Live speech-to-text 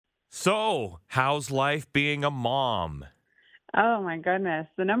So, how's life being a mom? Oh my goodness.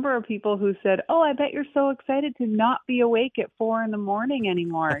 The number of people who said, "Oh, I bet you're so excited to not be awake at 4 in the morning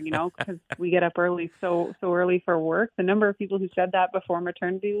anymore," because we get up early, so early for work. The number of people who said that before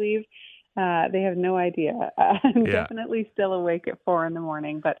maternity leave, they have no idea. I'm Yeah. definitely still awake at 4 in the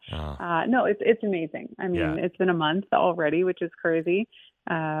morning, but Oh, no, it's amazing. I yeah. mean, it's been a month already, which is crazy.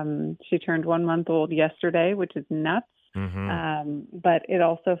 She turned 1 month old yesterday, which is nuts. hmm But it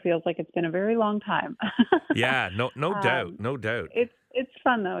also feels like it's been a very long time. Yeah, no doubt, um, no doubt. it's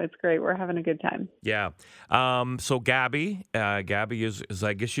fun though. It's great. We're having a good time. Yeah. So Gabby is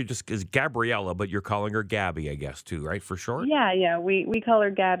I guess you just is Gabriella, but you're calling her Gabby, I guess too, right? For short. Yeah. We call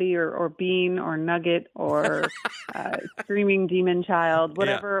her Gabby or Bean or Nugget or Screaming Demon Child,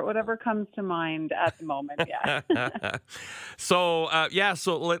 Yeah. whatever comes to mind at the moment. Yeah. So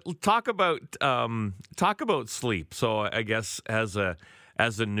talk about sleep. So I guess as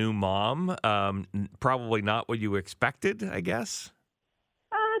a new mom, probably not what you expected, I guess.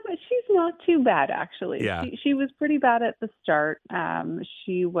 But she's not too bad, actually. Yeah. She was pretty bad at the start.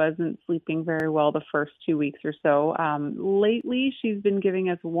 She wasn't sleeping very well the first 2 weeks or so. Lately, she's been giving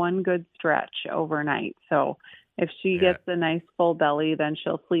us one good stretch overnight. So if she Yeah. gets a nice full belly, then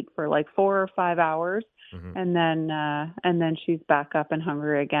she'll sleep for like 4 or 5 hours, hmm and then she's back up and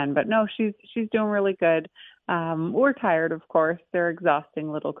hungry again. But no, she's doing really good. We're tired, of course. They're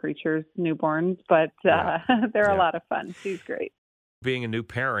exhausting little creatures, newborns, but Yeah. they're a Yeah. lot of fun. She's great. Being a new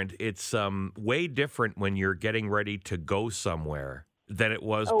parent, it's way different when you're getting ready to go somewhere than it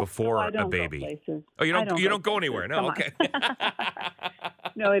was Oh, I before a don't go baby. places. Oh, you I don't don't you go don't go places. anywhere. No, Come on. okay.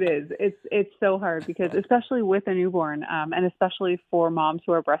 No, it is. It's so hard because especially with a newborn, and especially for moms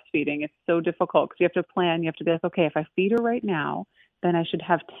who are breastfeeding, it's so difficult because you have to plan. You have to be like, okay, if I feed her right now, then I should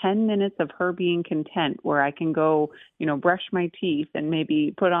have 10 minutes of her being content where I can go, brush my teeth and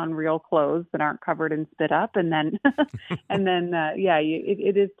maybe put on real clothes that aren't covered in spit up. And then,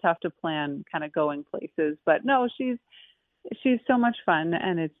 it is tough to plan kind of going places. But no, she's so much fun,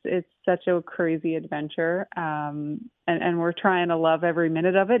 and it's such a crazy adventure. And we're trying to love every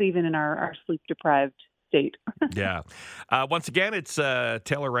minute of it, even in our sleep deprived state. Yeah. Once again, it's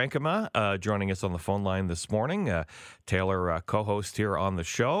Taylor Renkema joining us on the phone line this morning. Taylor, co-host here on the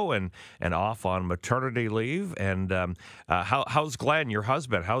show and off on maternity leave. And how's Glenn, your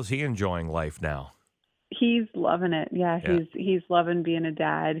husband? How's he enjoying life now? He's loving it. Yeah, Yeah. he's loving being a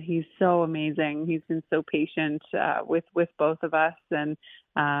dad. He's so amazing. He's been so patient with both of us, and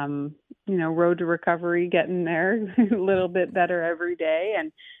road to recovery, getting there a little bit better every day.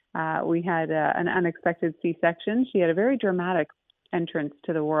 And we had an unexpected C-section. She had a very dramatic entrance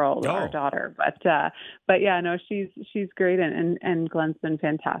to the world, our Oh, daughter. But yeah, no, she's great, and Glenn's been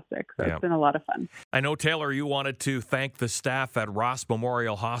fantastic. So yeah. it's been a lot of fun. I know, Taylor, you wanted to thank the staff at Ross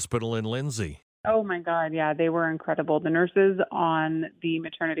Memorial Hospital in Lindsay. Oh my God, yeah, they were incredible. The nurses on the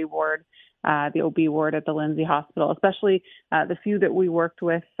maternity ward, the OB ward at the Lindsay Hospital, especially the few that we worked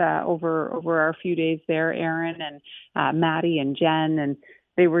with over our few days there, Aaron and Maddie and Jen, and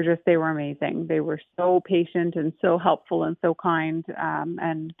they were amazing. They were so patient and so helpful and so kind,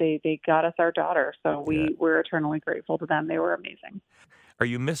 and they got us our daughter. So Yeah. we're eternally grateful to them. They were amazing. Are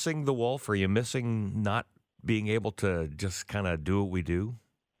you missing the wolf? Are you missing not being able to just kind of do what we do?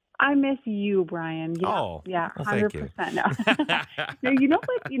 I miss you, Brian. Yeah, Oh, yeah, well, thank you. 100%. No. No, you know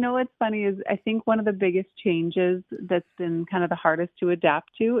what? You know what's funny is I think one of the biggest changes that's been kind of the hardest to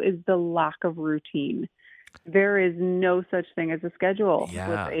adapt to is the lack of routine. There is no such thing as a schedule with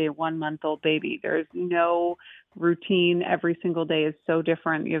Yeah. a 1-month-old baby. There's no routine. Every single day is so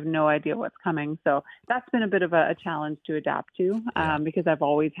different. You have no idea what's coming. So that's been a bit of a challenge to adapt to Yeah. because I've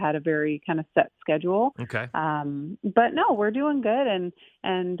always had a very kind of set schedule. Okay. But no, we're doing good,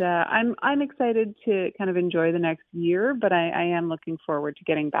 and I'm excited to kind of enjoy the next year. But I am looking forward to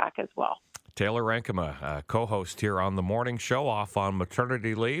getting back as well. Taylor Renkema, co-host here on the morning show, off on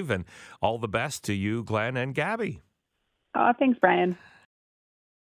maternity leave, and all the best to you, Glenn and Gabby. Thanks, Brian.